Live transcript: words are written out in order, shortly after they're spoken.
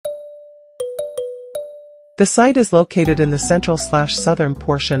The site is located in the central/southern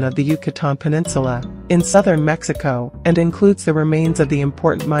portion of the Yucatan Peninsula, in southern Mexico, and includes the remains of the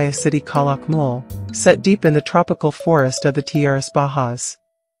important Maya city Calakmul, set deep in the tropical forest of the Tierras Bajas.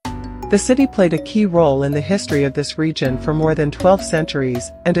 The city played a key role in the history of this region for more than 12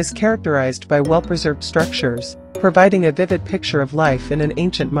 centuries and is characterized by well-preserved structures, providing a vivid picture of life in an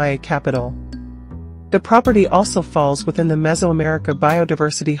ancient Maya capital. The property also falls within the Mesoamerica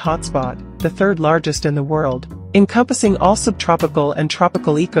Biodiversity Hotspot, the third largest in the world, encompassing all subtropical and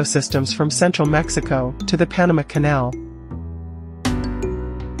tropical ecosystems from central Mexico to the Panama Canal.